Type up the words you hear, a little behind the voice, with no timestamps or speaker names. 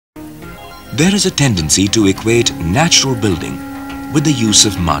There is a tendency to equate natural building with the use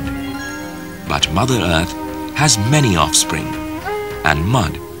of mud. But Mother Earth has many offspring, and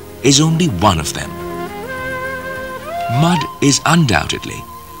mud is only one of them. Mud is undoubtedly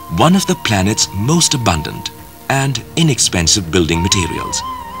one of the planet's most abundant and inexpensive building materials.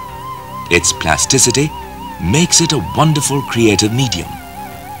 Its plasticity makes it a wonderful creative medium,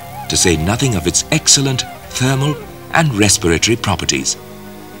 to say nothing of its excellent thermal and respiratory properties.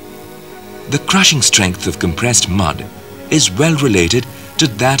 The crushing strength of compressed mud is well related to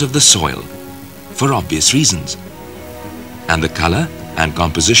that of the soil, for obvious reasons, and the color and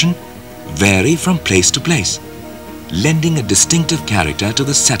composition vary from place to place, lending a distinctive character to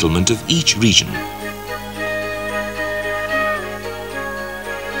the settlement of each region.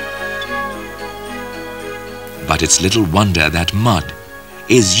 But it's little wonder that mud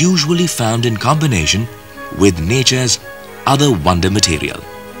is usually found in combination with nature's other wonder material,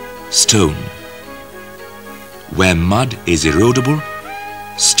 stone. Where mud is erodible,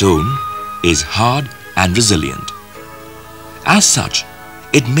 stone is hard and resilient. As such,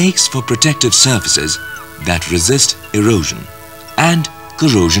 it makes for protective surfaces that resist erosion and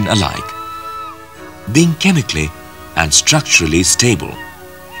corrosion alike. Being chemically and structurally stable,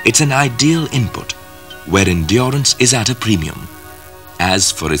 it's an ideal input where endurance is at a premium.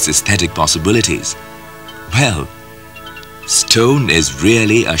 As for its aesthetic possibilities, well, stone is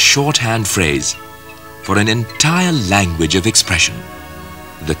really a shorthand phrase for an entire language of expression.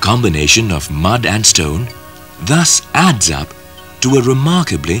 The combination of mud and stone thus adds up to a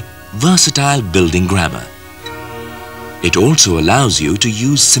remarkably versatile building grammar. It also allows you to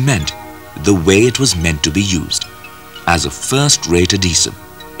use cement the way it was meant to be used, as a first-rate adhesive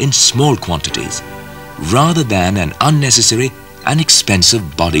in small quantities, rather than an unnecessary and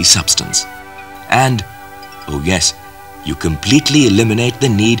expensive body substance. And, oh yes, you completely eliminate the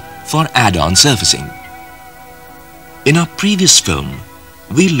need for add-on surfacing. In our previous film,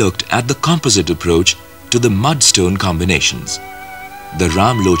 we looked at the composite approach to the mud-stone combinations, the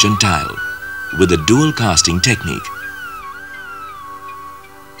Ramlochan tile, with a dual casting technique.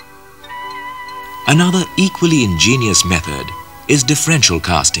 Another equally ingenious method is differential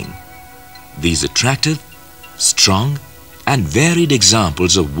casting. These attractive, strong, and varied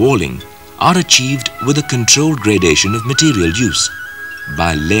examples of walling are achieved with a controlled gradation of material use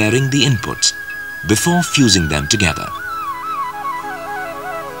by layering the inputs before fusing them together.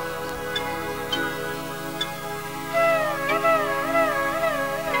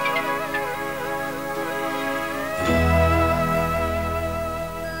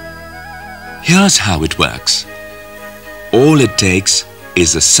 Here's how it works. All it takes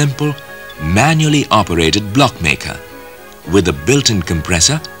is a simple, manually operated block maker with a built-in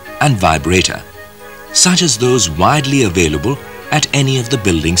compressor and vibrator, such as those widely available at any of the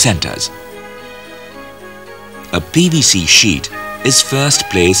building centers. A PVC sheet is first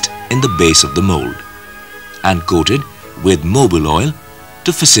placed in the base of the mold and coated with mobile oil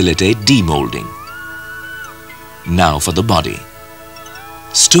to facilitate demolding. Now for the body.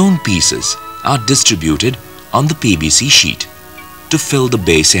 Stone pieces are distributed on the PVC sheet to fill the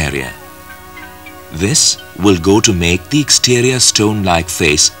base area. This will go to make the exterior stone-like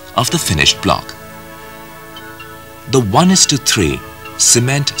face of the finished block. The 1:3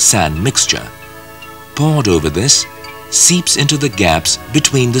 cement-sand mixture poured over this seeps into the gaps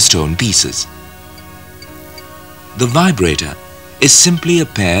between the stone pieces. The vibrator is simply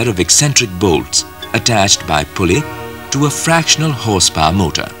a pair of eccentric bolts attached by pulley to a fractional horsepower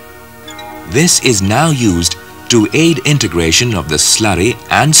motor. This is now used to aid integration of the slurry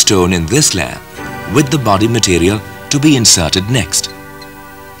and stone in this layer with the body material to be inserted next.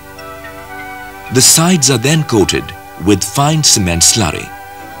 The sides are then coated with fine cement slurry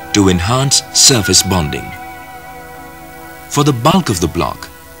to enhance surface bonding. For the bulk of the block,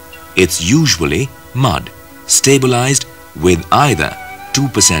 it's usually mud stabilized with either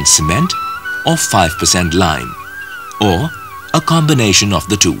 2% cement or 5% lime, or a combination of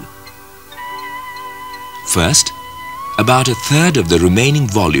the two. First, about a third of the remaining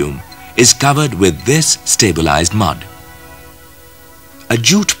volume is covered with this stabilized mud. A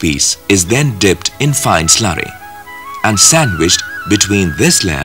jute piece is then dipped in fine slurry and sandwiched between this layer